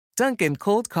Dunkin'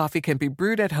 cold coffee can be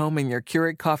brewed at home in your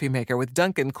Keurig coffee maker with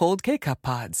Dunkin' cold K-Cup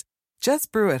pods.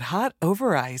 Just brew it hot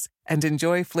over ice and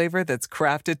enjoy flavor that's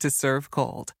crafted to serve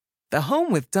cold. The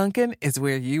home with Dunkin' is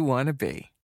where you want to be.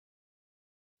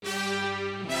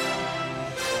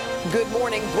 Good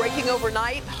morning. Breaking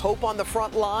overnight, hope on the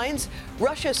front lines.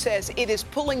 Russia says it is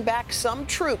pulling back some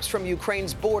troops from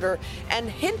Ukraine's border and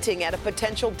hinting at a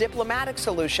potential diplomatic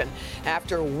solution.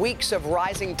 After weeks of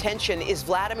rising tension, is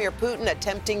Vladimir Putin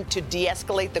attempting to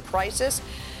de-escalate the crisis?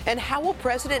 And how will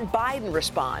President Biden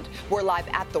respond? We're live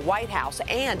at the White House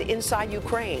and inside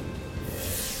Ukraine.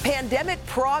 Pandemic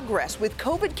progress with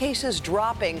COVID cases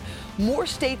dropping, more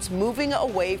states moving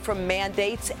away from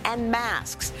mandates and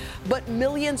masks, but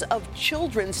millions of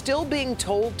children still being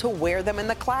told to wear them in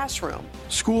the classroom.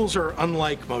 Schools are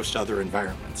unlike most other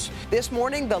environments. This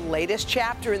morning, the latest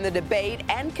chapter in the debate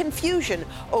and confusion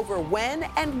over when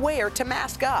and where to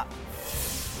mask up.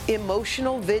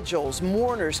 Emotional vigils.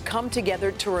 Mourners come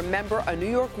together to remember a New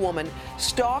York woman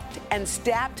stalked and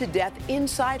stabbed to death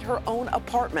inside her own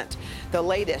apartment. The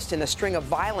latest in a string of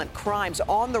violent crimes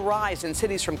on the rise in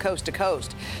cities from coast to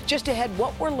coast. Just ahead,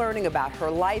 what we're learning about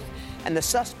her life and the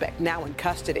suspect now in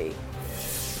custody.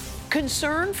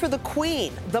 Concern for the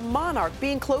Queen, the monarch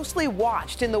being closely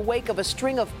watched in the wake of a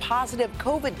string of positive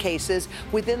COVID cases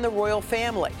within the royal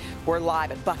family. We're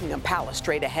live at Buckingham Palace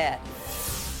straight ahead.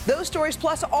 Those stories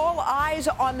plus all eyes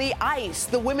on the ice.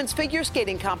 The women's figure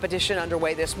skating competition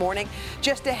underway this morning.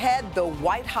 Just ahead, the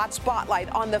white-hot spotlight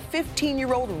on the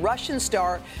 15-year-old Russian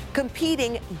star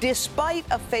competing despite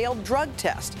a failed drug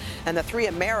test. And the three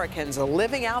Americans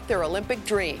living out their Olympic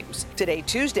dreams. Today,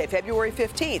 Tuesday, February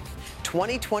 15th,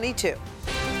 2022.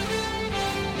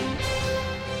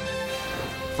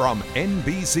 From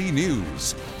NBC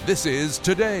News, this is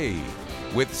Today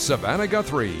with Savannah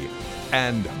Guthrie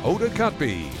and Hoda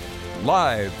Kotb,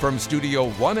 live from Studio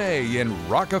 1A in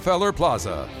Rockefeller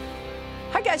Plaza.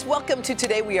 Hi, guys. Welcome to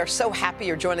Today. We are so happy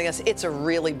you're joining us. It's a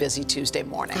really busy Tuesday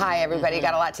morning. Hi, everybody.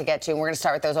 Got a lot to get to. We're going to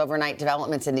start with those overnight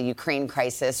developments in the Ukraine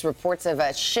crisis. Reports of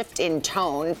a shift in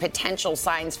tone, potential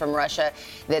signs from Russia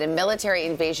that a military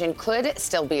invasion could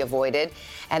still be avoided,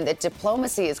 and that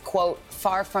diplomacy is, quote,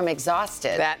 far from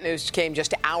exhausted. That news came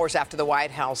just hours after the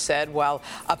White House said, while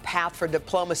a path for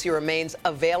diplomacy remains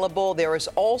available, there is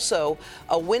also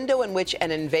a window in which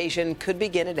an invasion could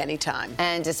begin at any time.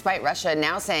 And despite Russia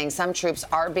now saying some troops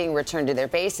are being returned to their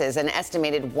bases, an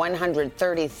estimated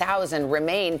 130,000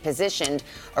 remain positioned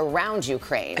around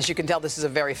Ukraine. As you can tell, this is a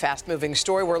very fast-moving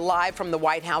story. We're live from the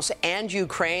White House and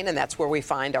Ukraine, and that's where we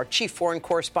find our chief foreign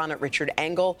correspondent, Richard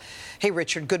Engel. Hey,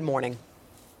 Richard, good morning.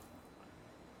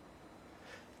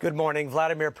 Good morning.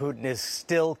 Vladimir Putin is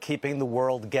still keeping the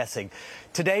world guessing.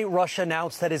 Today, Russia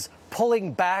announced that is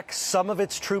pulling back some of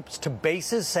its troops to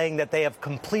bases, saying that they have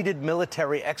completed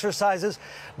military exercises.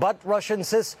 But Russia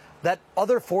insists that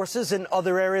other forces in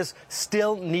other areas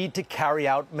still need to carry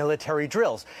out military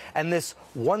drills. And this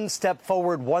one step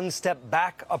forward, one step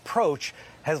back approach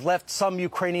has left some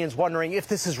Ukrainians wondering if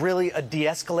this is really a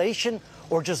de-escalation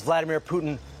or just Vladimir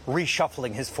Putin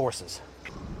reshuffling his forces.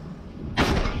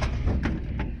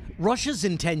 Russia's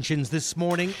intentions this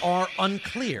morning are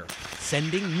unclear,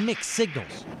 sending mixed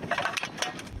signals.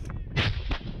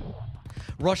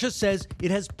 Russia says it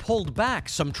has pulled back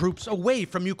some troops away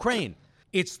from Ukraine.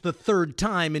 It's the third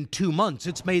time in 2 months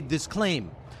it's made this claim.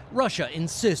 Russia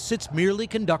insists it's merely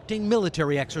conducting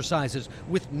military exercises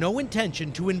with no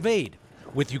intention to invade,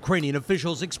 with Ukrainian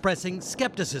officials expressing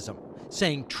skepticism,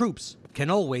 saying troops can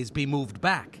always be moved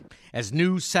back. As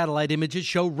new satellite images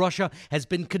show, Russia has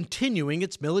been continuing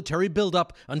its military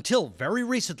buildup until very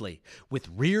recently, with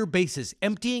rear bases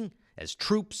emptying as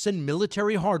troops and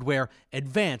military hardware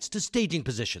advance to staging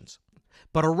positions.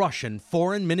 But a Russian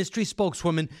foreign ministry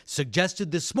spokeswoman suggested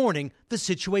this morning the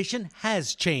situation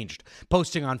has changed,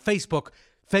 posting on Facebook,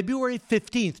 February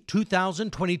 15th,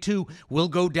 2022 will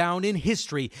go down in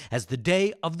history as the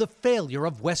day of the failure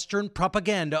of Western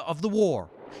propaganda of the war.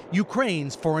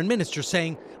 Ukraine's foreign minister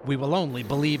saying, we will only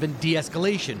believe in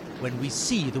de-escalation when we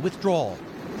see the withdrawal.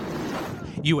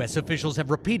 U.S. officials have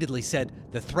repeatedly said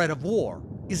the threat of war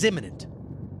is imminent.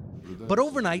 But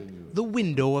overnight, the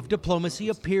window of diplomacy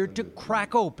appeared to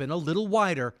crack open a little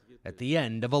wider at the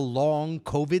end of a long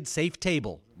COVID-safe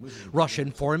table.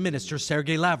 Russian Foreign Minister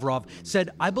Sergei Lavrov said,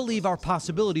 I believe our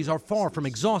possibilities are far from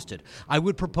exhausted. I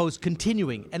would propose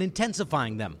continuing and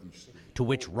intensifying them. To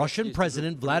which Russian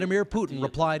President Vladimir Putin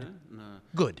replied,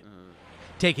 good.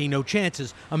 Taking no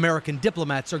chances, American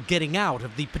diplomats are getting out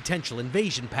of the potential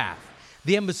invasion path.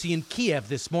 The embassy in Kiev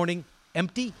this morning,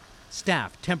 empty,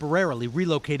 staff temporarily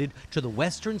relocated to the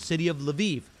western city of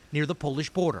Lviv near the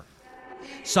Polish border.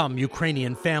 Some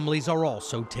Ukrainian families are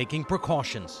also taking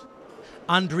precautions.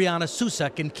 Andriana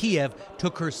Susak in Kiev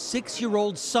took her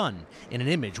 6-year-old son in an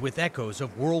image with echoes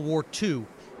of World War II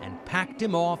and packed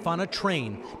him off on a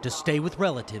train to stay with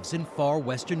relatives in far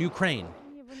western Ukraine.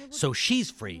 So she's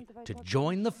free to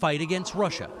join the fight against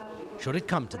Russia, should it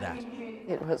come to that.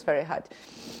 It was very hard.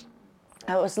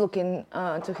 I was looking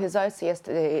to his eyes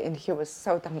yesterday, and he was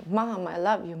so, Mom, I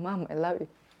love you, Mom, I love you.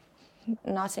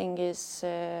 Nothing is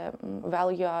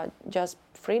value, just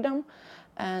freedom.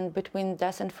 And between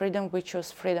death and freedom, we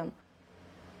choose freedom.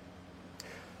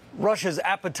 Russia's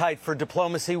appetite for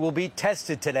diplomacy will be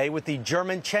tested today with the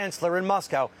German chancellor in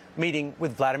Moscow meeting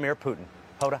with Vladimir Putin.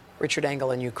 Hoda. Richard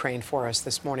Engel in Ukraine for us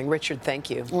this morning. Richard, thank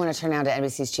you. I want to turn now to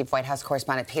NBC's chief White House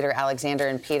correspondent, Peter Alexander.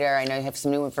 And Peter, I know you have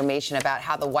some new information about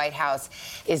how the White House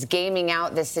is gaming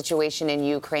out this situation in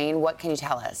Ukraine. What can you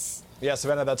tell us? Yeah,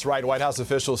 Savannah, that's right. White House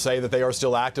officials say that they are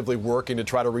still actively working to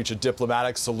try to reach a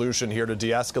diplomatic solution here to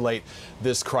de-escalate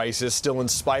this crisis. Still, in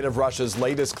spite of Russia's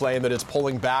latest claim that it's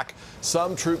pulling back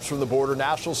some troops from the border,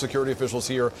 national security officials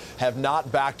here have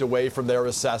not backed away from their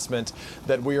assessment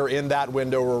that we are in that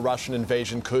window where a Russian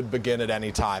invasion could begin at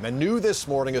any time. And new this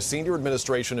morning, a senior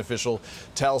administration official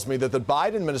tells me that the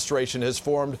Biden administration has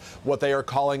formed what they are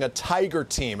calling a Tiger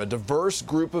Team, a diverse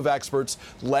group of experts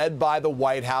led by the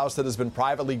White House that has been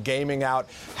privately gaming out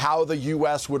how the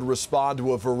U.S. would respond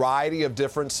to a variety of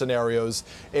different scenarios,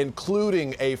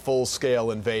 including a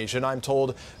full-scale invasion. I'm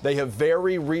told they have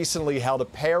very recently held a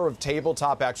pair of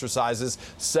tabletop exercises,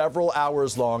 several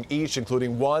hours long each,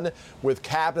 including one with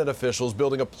cabinet officials,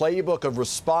 building a playbook of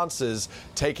responses,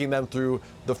 taking them through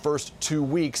the first 2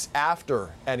 weeks after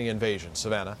any invasion.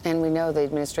 Savannah. And we know the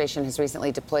administration has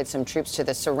recently deployed some troops to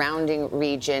the surrounding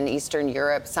region, Eastern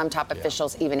Europe. Some top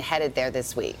officials even headed there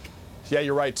this week. Yeah,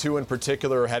 you're right. 2 in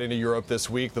particular are heading to Europe this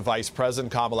week. The Vice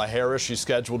President, Kamala Harris, she's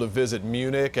scheduled to visit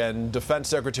Munich, and Defense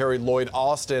Secretary Lloyd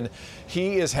Austin,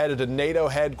 he is headed to NATO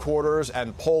headquarters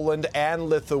and Poland and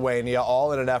Lithuania,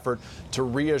 all in an effort to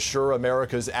reassure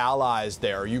America's allies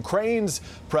there. Ukraine's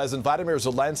President Vladimir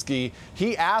Zelensky,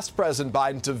 he asked President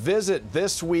Biden to visit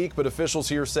this week, but officials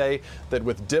here say that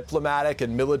with diplomatic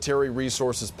and military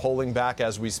resources pulling back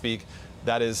as we speak,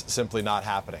 that is simply not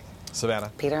happening.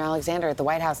 Savannah. Peter Alexander at the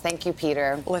White House. Thank you,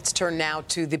 Peter. Let's turn now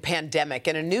to the pandemic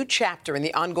and a new chapter in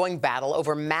the ongoing battle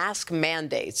over mask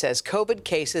mandates as COVID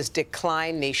cases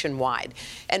decline nationwide.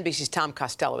 NBC's Tom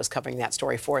Costello is covering that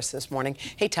story for us this morning.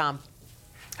 Hey, Tom.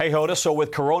 Hey, Hoda. So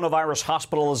with coronavirus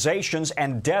hospitalizations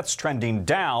and deaths trending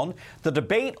down, the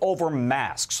debate over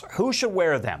masks, who should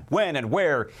wear them, when and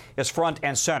where, is front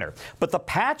and center. But the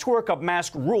patchwork of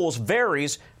mask rules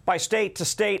varies by state to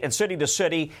state and city to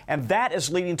city, and that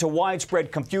is leading to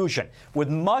widespread confusion, with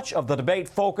much of the debate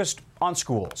focused on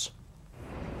schools.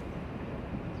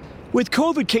 With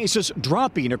COVID cases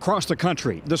dropping across the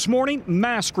country, this morning,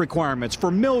 mask requirements for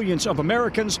millions of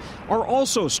Americans are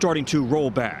also starting to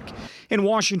roll back. In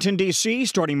Washington, D.C.,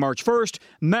 starting March 1st,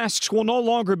 masks will no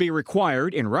longer be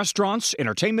required in restaurants,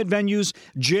 entertainment venues,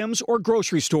 gyms, or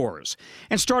grocery stores.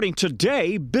 And starting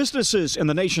today, businesses in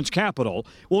the nation's capital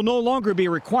will no longer be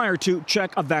required to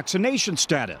check a vaccination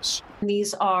status.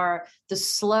 These are the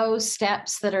slow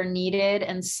steps that are needed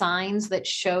and signs that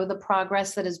show the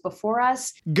progress that is before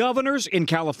us. Governors in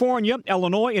California,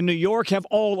 Illinois, and New York have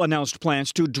all announced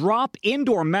plans to drop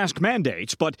indoor mask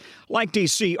mandates, but like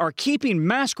D.C., are keeping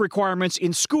mask requirements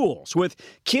in schools, with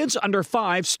kids under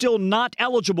 5 still not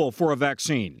eligible for a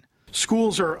vaccine.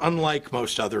 Schools are unlike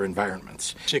most other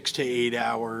environments. 6 to 8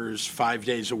 hours, 5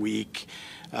 days a week,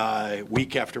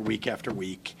 week after week after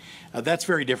week. That's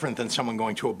very different than someone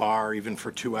going to a bar even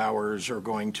for 2 hours or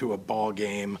going to a ball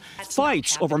game.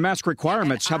 Fights over mask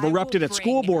requirements have erupted at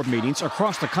school board meetings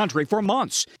across the country for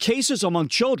months. Cases among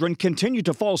children continue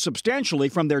to fall substantially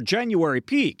from their January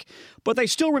peak, but they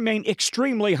still remain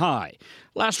extremely high.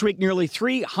 Last week, nearly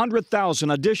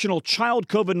 300,000 additional child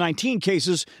COVID-19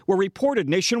 cases were reported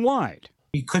nationwide.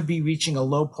 We could be reaching a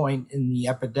low point in the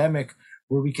epidemic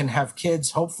where we can have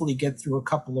kids hopefully get through a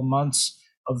couple of months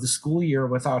of the school year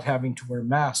without having to wear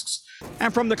masks.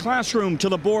 And from the classroom to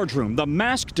the boardroom, the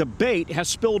mask debate has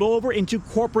spilled over into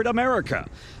corporate America.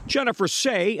 Jennifer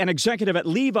Say, an executive at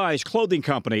Levi's clothing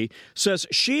company, says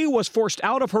she was forced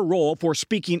out of her role for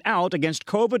speaking out against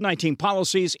COVID-19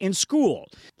 policies in school.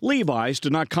 Levi's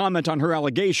did not comment on her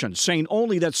allegations, saying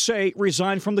only that Say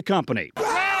resigned from the company.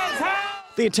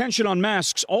 The attention on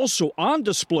masks also on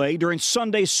display during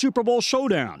Sunday's Super Bowl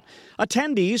showdown.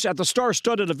 Attendees at the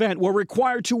star-studded event were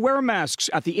required to wear masks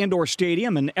at the indoor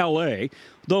stadium in L.A.,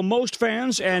 though most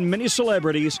fans and many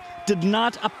celebrities did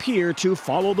not appear to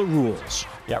follow the rules.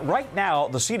 Yeah, right now,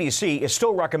 the CDC is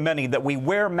still recommending that we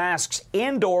wear masks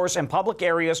indoors in public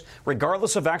areas,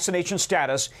 regardless of vaccination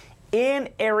status, in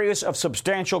areas of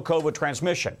substantial COVID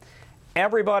transmission.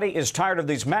 Everybody is tired of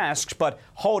these masks, but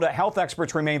Hoda, health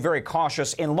experts remain very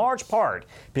cautious, in large part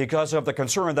because of the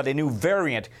concern that a new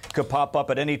variant could pop up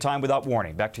at any time without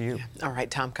warning. Back to you. All right,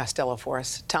 Tom Costello for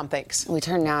us. Tom, thanks. We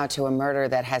turn now to a murder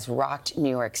that has rocked New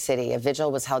York City. A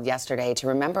vigil was held yesterday to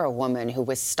remember a woman who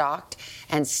was stalked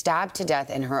and stabbed to death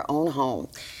in her own home.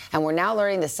 And we're now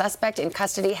learning the suspect in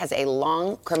custody has a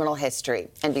long criminal history.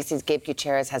 NBC's Gabe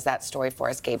Gutierrez has that story for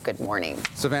us. Gabe, good morning.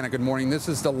 Savannah, good morning. This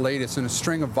is the latest in a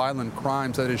string of violent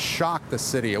crimes that has shocked the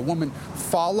city. A woman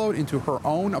followed into her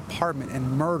own apartment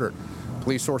and murdered.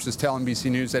 Police sources tell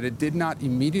NBC News that it did not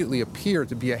immediately appear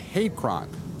to be a hate crime,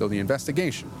 though the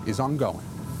investigation is ongoing.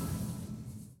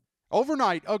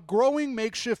 Overnight, a growing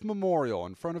makeshift memorial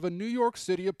in front of a New York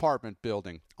City apartment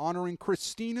building honoring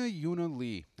Christina Yuna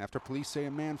Lee after police say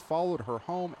a man followed her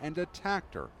home and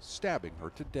attacked her, stabbing her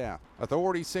to death.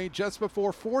 Authorities say just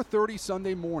before 4:30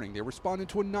 Sunday morning, they responded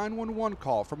to a 911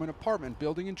 call from an apartment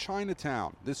building in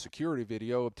Chinatown. This security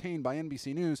video obtained by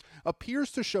NBC News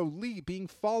appears to show Lee being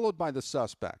followed by the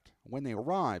suspect. When they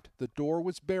arrived, the door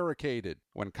was barricaded.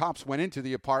 When cops went into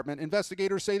the apartment,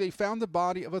 investigators say they found the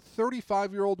body of a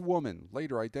 35-year-old woman,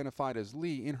 later identified as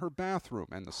Lee, in her bathroom,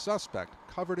 and the suspect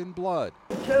covered in blood.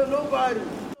 Tell nobody.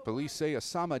 Police say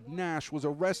Osama Nash was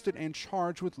arrested and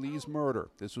charged with Lee's murder.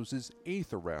 This was his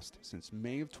 8th arrest since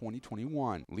May of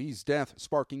 2021. Lee's death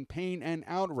sparking pain and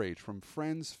outrage from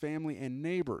friends, family, and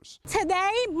neighbors.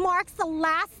 Today marks the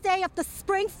last day of the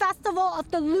Spring Festival of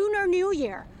the Lunar New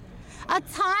Year, a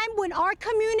time when our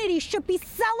community should be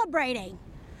celebrating.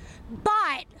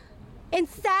 But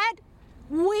instead,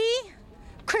 we,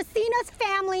 Christina's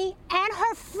family, and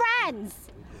her friends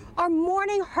are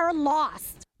mourning her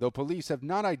loss. Though police have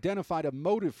not identified a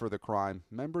motive for the crime,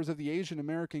 members of the Asian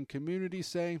American community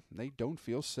say they don't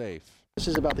feel safe. This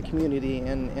is about the community,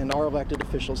 and our elected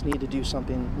officials need to do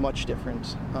something much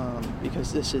different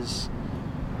because this is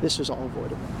all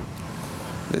avoidable.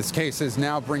 This case is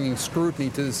now bringing scrutiny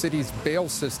to the city's bail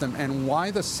system and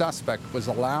why the suspect was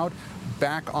allowed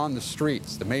back on the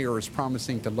streets. The mayor is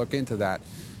promising to look into that.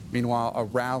 Meanwhile, a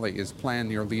rally is planned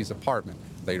near Lee's apartment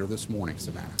later this morning,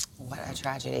 Savannah. What a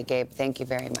tragedy, Gabe. Thank you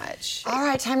very much. All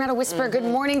right, time now to whisper good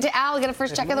morning to Al. Get a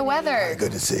first check of the weather. Hi,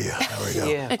 good to see you. There we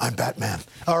go. Yeah. I'm Batman.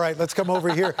 All right, let's come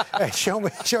over here and show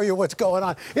you what's going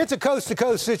on. It's a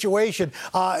coast-to-coast situation.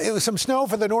 It was some snow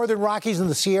for the northern Rockies and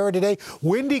the Sierra today.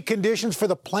 Windy conditions for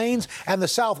the plains and the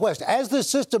southwest. As this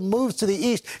system moves to the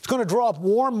east, it's going to draw up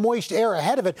warm, moist air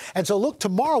ahead of it. And so, look,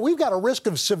 tomorrow we've got a risk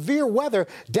of severe weather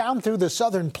down through the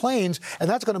southern plains, and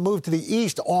that's going to move to the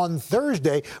east on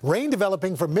Thursday. Rain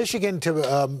developing from Michigan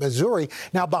to Missouri.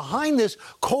 Now, behind this,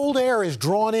 cold air is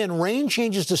drawn in. Rain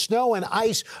changes to snow and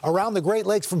ice around the Great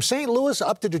Lakes from St. Louis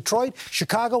up to Detroit,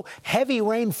 Chicago. Heavy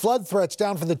rain flood threats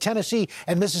down for the Tennessee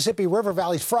and Mississippi River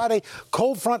valleys Friday.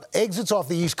 Cold front exits off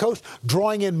the East Coast,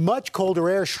 drawing in much colder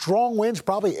air. Strong winds,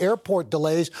 probably airport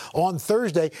delays on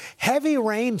Thursday. Heavy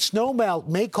rain, snowmelt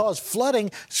may cause flooding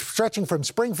stretching from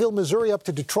Springfield, Missouri up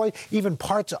to Detroit, even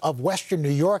parts of western New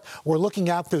York. We're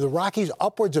looking out through the Rockies,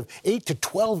 upwards of 8 to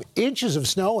 12 inches of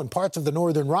snow in parts of the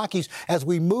northern Rockies. As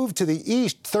we move to the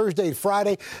east Thursday,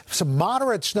 Friday, some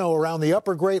moderate snow around the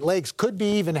upper Great Lakes, could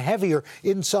be even heavier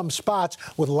in some spots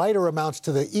with lighter amounts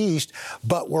to the east.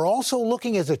 But we're also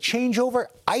looking at a changeover,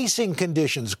 icing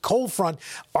conditions. Cold front,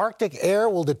 Arctic air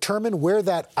will determine where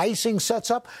that icing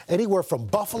sets up, anywhere from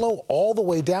Buffalo all the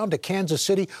way down to Kansas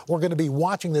City. We're going to be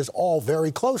watching this all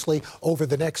very closely over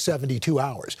the next 72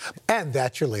 hours. And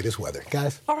that's your latest weather,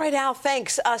 guys. All right, Al,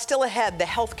 thanks. Still ahead, the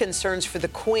health concerns for the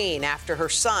Queen after her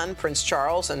son, Prince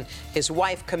Charles, and his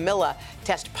wife, Camilla,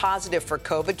 test positive for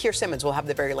COVID. Kerry Sanders will have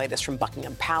the very latest from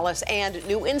Buckingham Palace and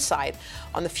new insight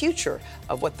on the future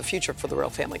of what the future for the royal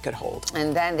family could hold.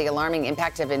 And then the alarming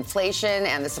impact of inflation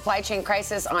and the supply chain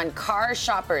crisis on car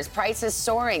shoppers. Prices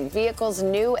soaring, vehicles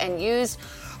new and used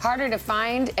harder to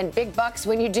find, and big bucks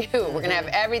when you do. We're going to have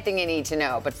everything you need to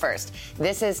know. But first,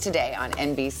 this is Today on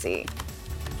NBC.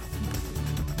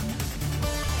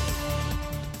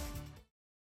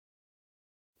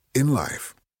 In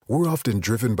life, we're often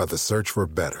driven by the search for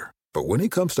better. But when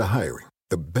it comes to hiring,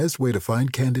 the best way to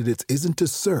find candidates isn't to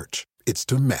search, it's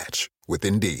to match with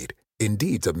Indeed.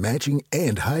 Indeed's a matching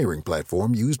and hiring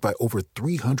platform used by over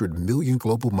 300 million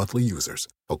global monthly users,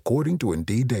 according to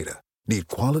Indeed data. Need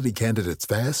quality candidates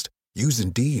fast? Use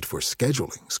Indeed for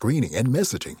scheduling, screening, and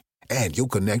messaging. And you'll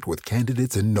connect with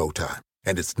candidates in no time.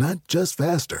 And it's not just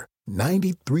faster.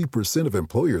 93% of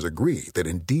employers agree that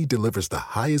Indeed delivers the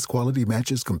highest quality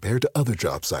matches compared to other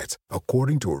job sites,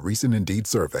 according to a recent Indeed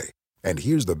survey. And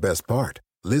here's the best part.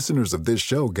 Listeners of this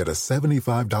show get a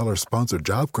 $75 sponsored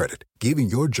job credit, giving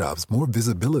your jobs more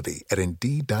visibility at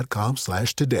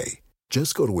Indeed.com/today.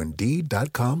 Just go to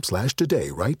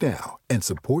Indeed.com/today right now and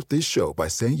support this show by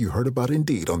saying you heard about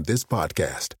Indeed on this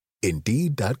podcast.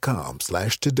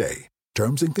 Indeed.com/today.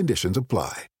 Terms and conditions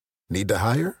apply. Need to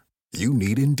hire? You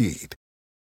need Indeed.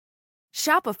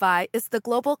 Shopify is the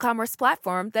global commerce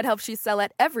platform that helps you sell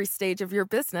at every stage of your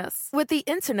business. With the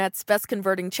internet's best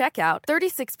converting checkout,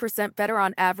 36% better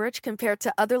on average compared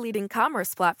to other leading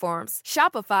commerce platforms,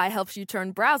 Shopify helps you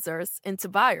turn browsers into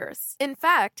buyers. In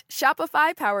fact,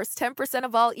 Shopify powers 10%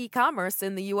 of all e-commerce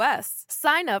in the U.S.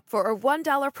 Sign up for a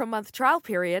 $1 per month trial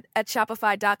period at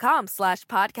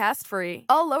shopify.com/podcast-free.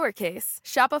 All lowercase,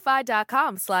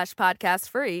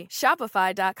 shopify.com/podcast-free,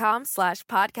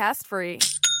 shopify.com/podcast-free.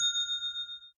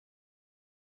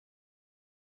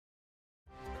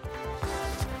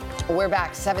 We're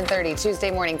back, 7:30,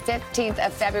 Tuesday morning, 15th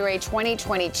of February,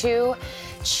 2022.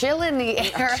 Chill in the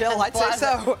air. Chill, I'd say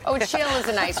so. Oh, chill is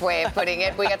a nice way of putting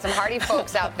it. We got some hardy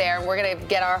folks out there, and we're going to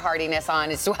get our hardiness on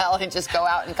as well and just go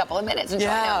out in a couple of minutes and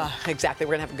join them. Exactly.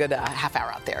 We're going to have a good half hour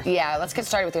out there. Yeah, let's get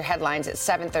started with your headlines at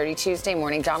 7:30 Tuesday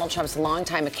morning. Donald Trump's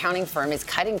longtime accounting firm is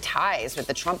cutting ties with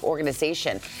the Trump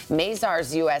Organization.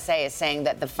 Mazars USA is saying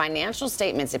that the financial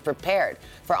statements it prepared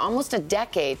for almost a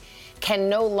decade can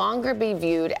no longer be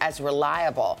viewed as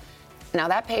reliable. Now,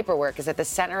 that paperwork is at the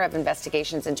center of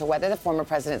investigations into whether the former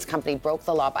president's company broke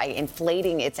the law by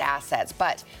inflating its assets.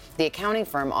 But the accounting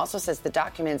firm also says the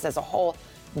documents as a whole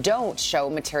don't show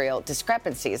material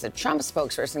discrepancies. A Trump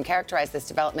spokesperson characterized this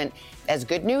development as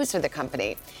good news for the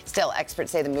company. Still,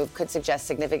 experts say the move could suggest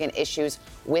significant issues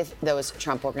with those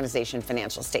Trump Organization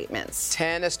financial statements.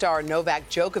 Tennis star Novak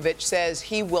Djokovic says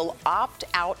he will opt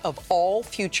out of all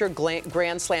future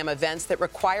Grand Slam events that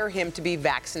require him to be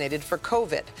vaccinated for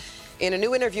COVID. In a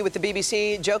new interview with the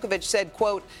BBC, Djokovic said,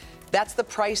 quote, "That's the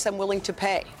price I'm willing to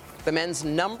pay." The men's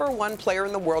 #1 player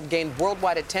in the world gained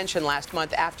worldwide attention last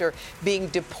month after being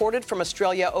deported from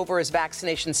Australia over his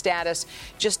vaccination status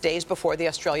just days before the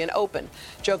Australian Open.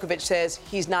 Djokovic says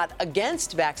he's not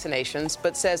against vaccinations,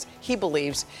 but says he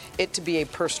believes it to be a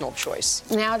personal choice.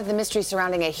 Now to the mystery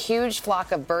surrounding a huge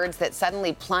flock of birds that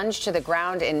suddenly plunged to the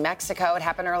ground in Mexico. It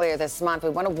happened earlier this month.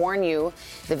 We want to warn you,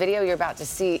 the video you're about to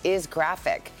see is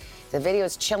graphic. The video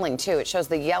is chilling, too. It shows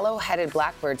the yellow-headed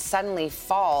blackbird suddenly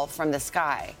fall from the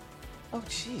sky. Oh,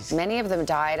 jeez. Many of them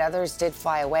died, others did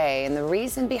fly away, and the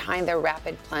reason behind their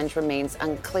rapid plunge remains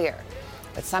unclear.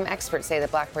 But some experts say the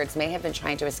blackbirds may have been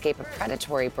trying to escape a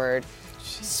predatory bird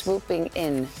swooping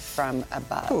in from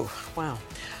above. Ooh, wow.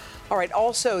 All right,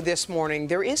 also this morning,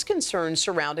 there is concern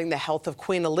surrounding the health of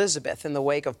Queen Elizabeth in the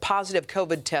wake of positive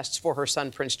COVID tests for her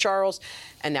son, Prince Charles,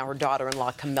 and now her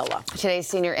daughter-in-law, Camilla. Today's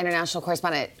senior international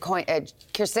correspondent,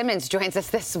 Kerry Sanders, joins us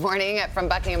this morning from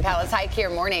Buckingham Palace. Hi,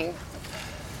 Kerry, morning.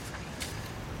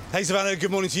 Hey, Savannah,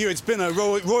 good morning to you. It's been a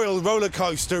royal roller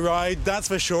coaster ride, that's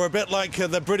for sure. A bit like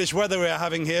the British weather we're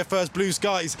having here. First blue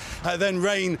skies, then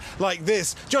rain like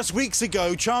this. Just weeks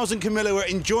ago, Charles and Camilla were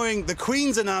enjoying the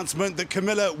Queen's announcement that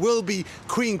Camilla will be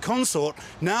Queen Consort.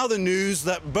 Now the news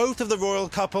that both of the royal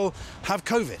couple have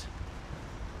COVID.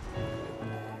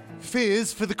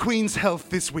 Fears for the Queen's health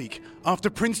this week after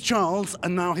Prince Charles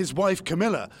and now his wife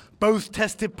Camilla both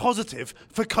tested positive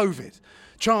for COVID.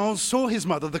 Charles saw his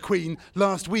mother, the Queen,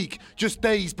 last week, just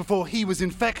days before he was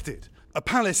infected. A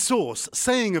palace source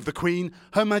saying of the Queen,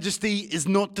 Her Majesty is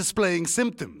not displaying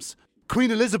symptoms.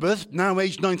 Queen Elizabeth, now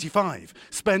aged 95,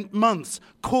 spent months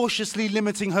cautiously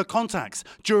limiting her contacts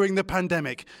during the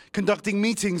pandemic, conducting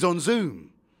meetings on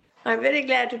Zoom. I'm very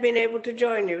glad to have been able to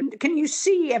join you. Can you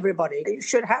see everybody? You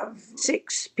should have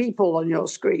 6 people on your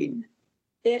screen.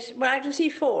 Yes, well, I can see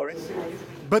 4.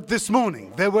 But this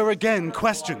morning, there were again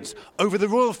questions over the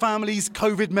royal family's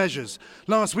COVID measures.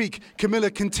 Last week,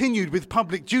 Camilla continued with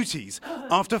public duties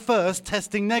after first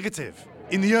testing negative.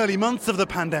 In the early months of the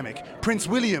pandemic, Prince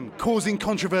William causing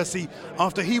controversy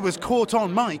after he was caught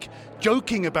on mic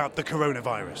joking about the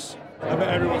coronavirus. I bet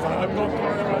everyone's like, I'm not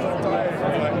coronavirus,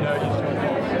 I'm dying.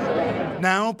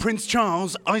 Now, Prince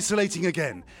Charles isolating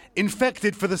again,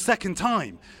 infected for the second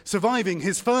time, surviving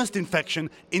his first infection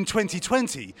in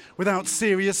 2020 without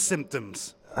serious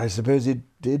symptoms. I suppose it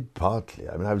did partly.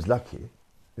 I mean, I was lucky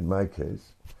in my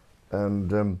case, and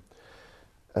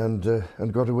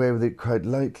got away with it quite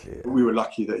lightly. We were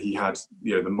lucky that he had,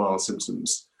 the mild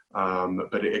symptoms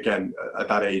But again, at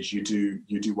that age, you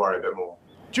do worry a bit more.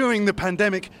 During the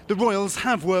pandemic, the royals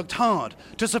have worked hard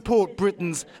to support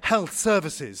Britain's health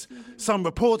services. Some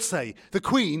reports say the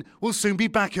Queen will soon be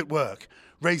back at work,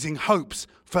 raising hopes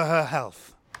for her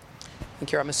health.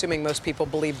 Thank you. I'm assuming most people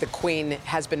believe the Queen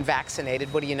has been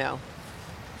vaccinated. What do you know?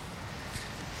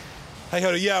 Hey,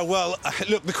 Hoda, yeah, well,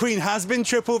 look, the Queen has been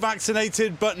triple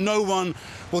vaccinated, but no one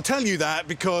will tell you that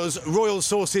because royal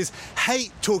sources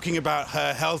hate talking about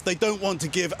her health. They don't want to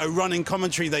give a running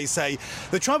commentary, they say.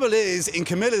 The trouble is, in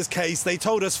Camilla's case, they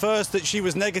told us first that she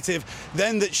was negative,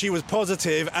 then that she was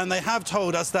positive, and they have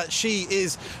told us that she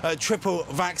is triple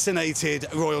vaccinated,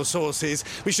 royal sources,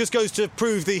 which just goes to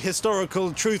prove the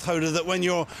historical truth, Hoda, that when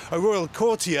you're a royal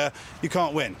courtier, you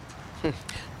can't win.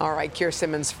 All right, Keir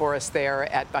Simmons for us there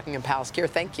at Buckingham Palace. Keir,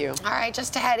 thank you. All right,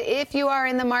 just ahead, if you are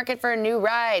in the market for a new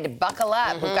ride, buckle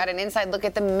up. We've got an inside look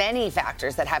at the many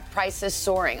factors that have prices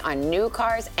soaring on new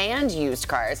cars and used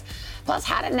cars, plus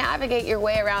how to navigate your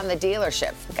way around the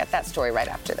dealership. We'll get that story right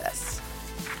after this.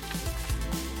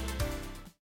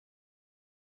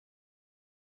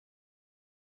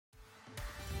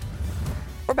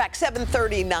 We're back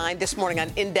 7:39 this morning on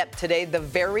In Depth Today, the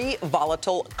very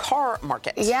volatile car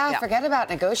market. Yeah, forget about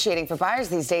negotiating for buyers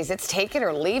these days. It's take it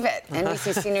or leave it.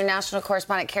 NBC senior national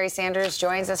correspondent Kerry Sanders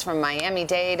joins us from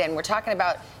Miami-Dade, and we're talking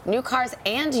about new cars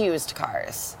and used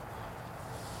cars.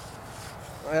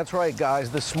 That's right, guys.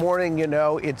 This morning,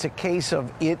 it's a case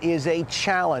of it is a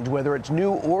challenge, whether it's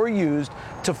new or used,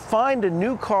 to find a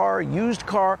new car, used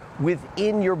car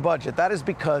within your budget. That is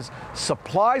because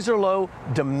supplies are low,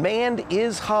 demand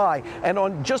is high, and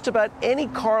on just about any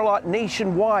car lot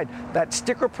nationwide, that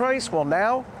sticker price, well,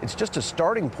 now it's just a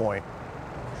starting point.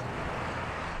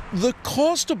 The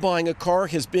cost of buying a car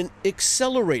has been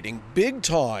accelerating big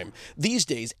time. These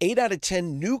days, 8 out of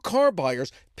 10 new car buyers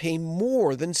pay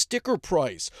more than sticker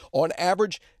price. On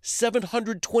average,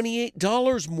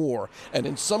 $728 more. And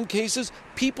in some cases,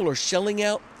 people are shelling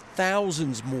out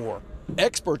thousands more.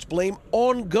 Experts blame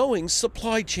ongoing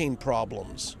supply chain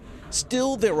problems.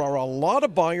 Still, there are a lot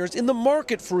of buyers in the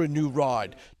market for a new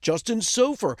ride. Justin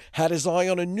Sofer had his eye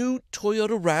on a new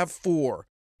Toyota RAV4.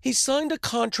 He signed a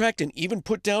contract and even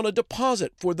put down a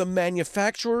deposit for the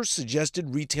manufacturer's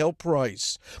suggested retail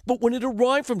price. But when it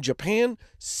arrived from Japan,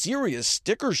 serious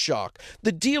sticker shock.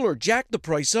 The dealer jacked the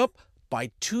price up by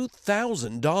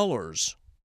 $2,000.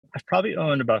 I've probably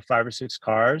owned about 5 or 6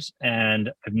 cars,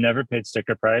 and I've never paid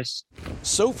sticker price.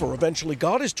 Sofer eventually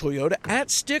got his Toyota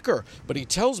at sticker, but he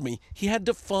tells me he had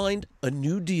to find a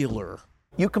new dealer.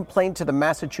 You complained to the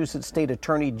Massachusetts State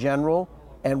Attorney General,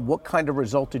 and what kind of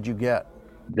result did you get?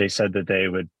 They said that they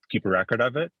would keep a record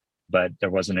of it, but there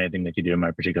wasn't anything they could do in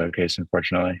my particular case,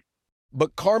 unfortunately.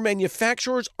 But car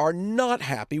manufacturers are not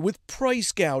happy with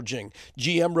price gouging.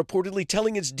 GM reportedly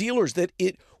telling its dealers that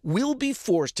it will be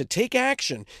forced to take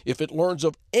action if it learns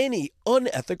of any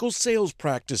unethical sales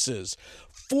practices.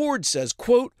 Ford says,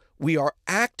 quote, "We are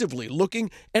actively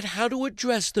looking at how to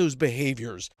address those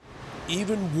behaviors,"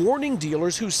 even warning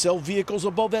dealers who sell vehicles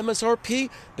above MSRP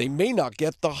they may not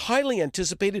get the highly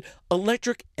anticipated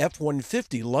electric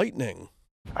F-150 Lightning.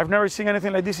 I've never seen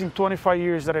anything like this in 25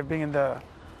 years that I've been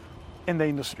in the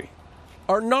industry.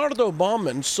 Arnaldo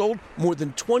Baumann sold more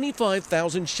than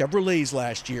 25,000 Chevrolets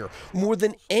last year, more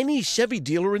than any Chevy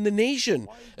dealer in the nation.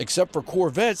 Except for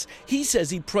Corvettes, he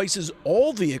says he prices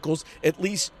all vehicles at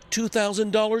least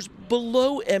 $2,000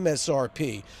 below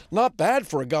MSRP. Not bad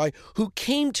for a guy who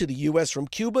came to the U.S. from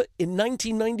Cuba in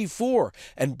 1994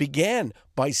 and began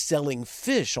by selling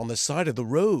fish on the side of the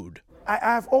road.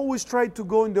 I've always tried to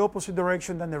go in the opposite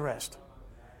direction than the rest.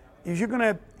 If you're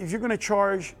gonna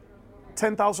charge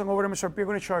 $10,000 over MSRP, you're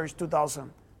going to charge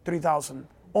 $2,000, $3,000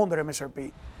 under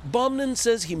MSRP. Baumann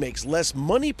says he makes less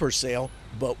money per sale,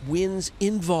 but wins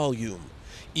in volume.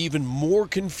 Even more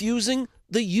confusing,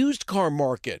 the used car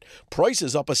market.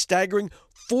 Prices up a staggering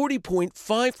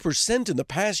 40.5% in the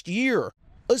past year.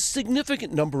 A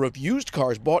significant number of used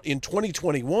cars bought in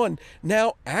 2021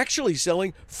 now actually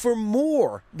selling for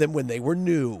more than when they were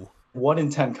new. 1 in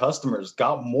 10 customers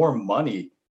got more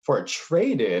money for a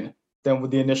trade-in than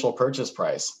with the initial purchase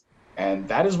price. And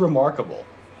that is remarkable.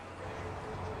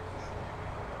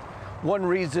 One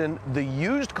reason the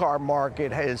used car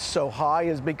market is so high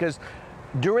is because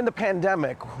during the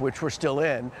pandemic, which we're still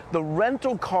in, the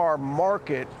rental car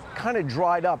market kind of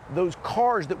dried up. Those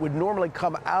cars that would normally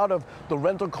come out of the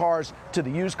rental cars to the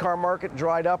used car market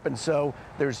dried up, and so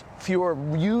there's fewer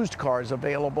used cars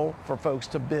available for folks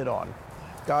to bid on.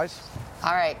 guys.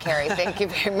 All right, Kerry, thank you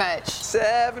very much.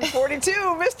 7:42,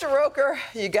 Mr. Roker,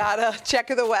 you got to check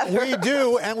the weather. We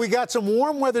do, and we got some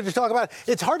warm weather to talk about.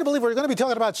 It's hard to believe we're going to be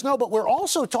talking about snow, but we're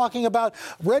also talking about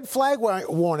red flag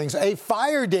warnings, a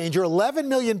fire danger. 11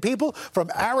 million people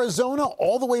from Arizona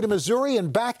all the way to Missouri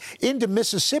and back into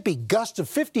Mississippi. Gusts of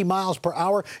 50 miles per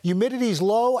hour. Humidity's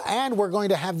low, and we're going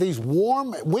to have these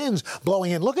warm winds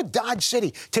blowing in. Look at Dodge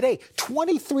City. Today,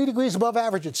 23 degrees above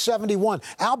average at 71.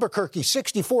 Albuquerque,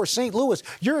 64. St. Louis,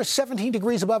 you're 17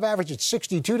 degrees above average at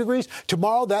 62 degrees.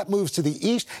 Tomorrow, that moves to the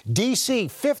east. D.C.,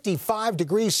 55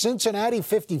 degrees. Cincinnati,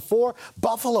 54.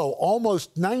 Buffalo,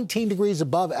 almost 19 degrees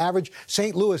above average.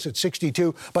 St. Louis at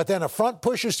 62. But then a front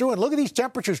pushes through, and look at these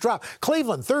temperatures drop.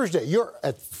 Cleveland, Thursday, you're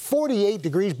at 48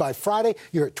 degrees. By Friday,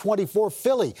 you're at 24.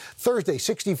 Philly, Thursday,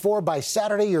 64. By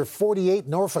Saturday, you're at 48.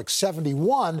 Norfolk,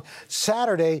 71.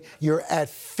 Saturday, you're at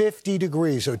 50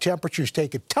 degrees. So temperatures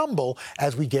take a tumble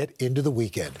as we get into the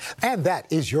weekend. And that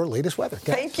is your latest weather.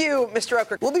 Guys. Thank you, Mr.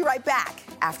 Roker. We'll be right back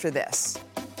after this.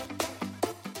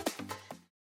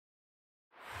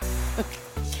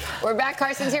 We're back.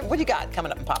 Carson's here. What do you got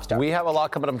coming up in Popstar? We have a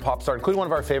lot coming up in Popstar, including one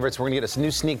of our favorites. We're going to get a new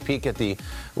sneak peek at the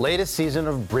latest season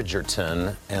of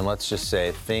Bridgerton. And let's just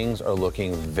say things are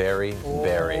looking very,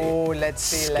 very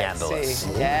scandalous. Let's see.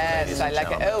 Yes, I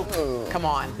like it. Oh, come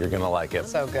on. You're going to like it.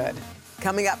 So good.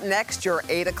 Coming up next, your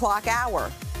 8 o'clock hour.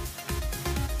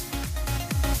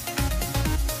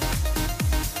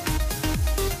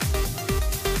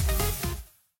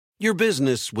 Your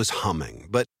business was humming,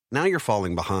 but now you're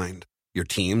falling behind. Your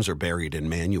teams are buried in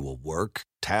manual work,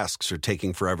 tasks are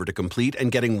taking forever to complete,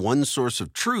 and getting one source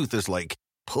of truth is like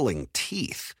pulling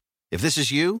teeth. If this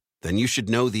is you, then you should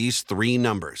know these 3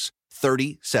 numbers.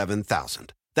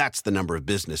 37,000. That's the number of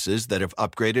businesses that have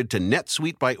upgraded to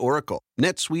NetSuite by Oracle.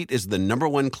 NetSuite is the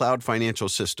 #1 cloud financial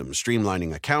system,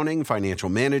 streamlining accounting, financial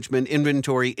management,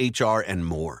 inventory, HR, and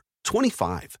more.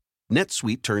 25.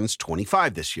 NetSuite turns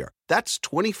 25 this year. That's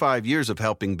 25 years of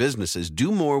helping businesses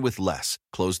do more with less,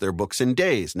 close their books in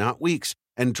days, not weeks,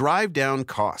 and drive down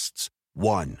costs.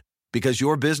 1. Because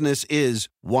your business is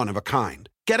one of a kind.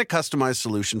 Get a customized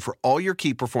solution for all your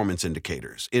key performance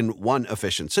indicators in one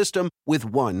efficient system with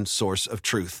one source of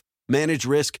truth. Manage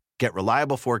risk, get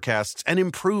reliable forecasts, and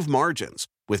improve margins.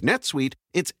 With NetSuite,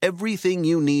 it's everything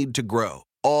you need to grow,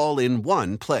 all in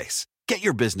one place. Get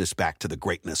your business back to the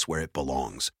greatness where it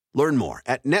belongs. Learn more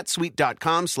at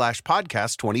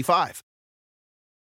netsuite.com/podcast25.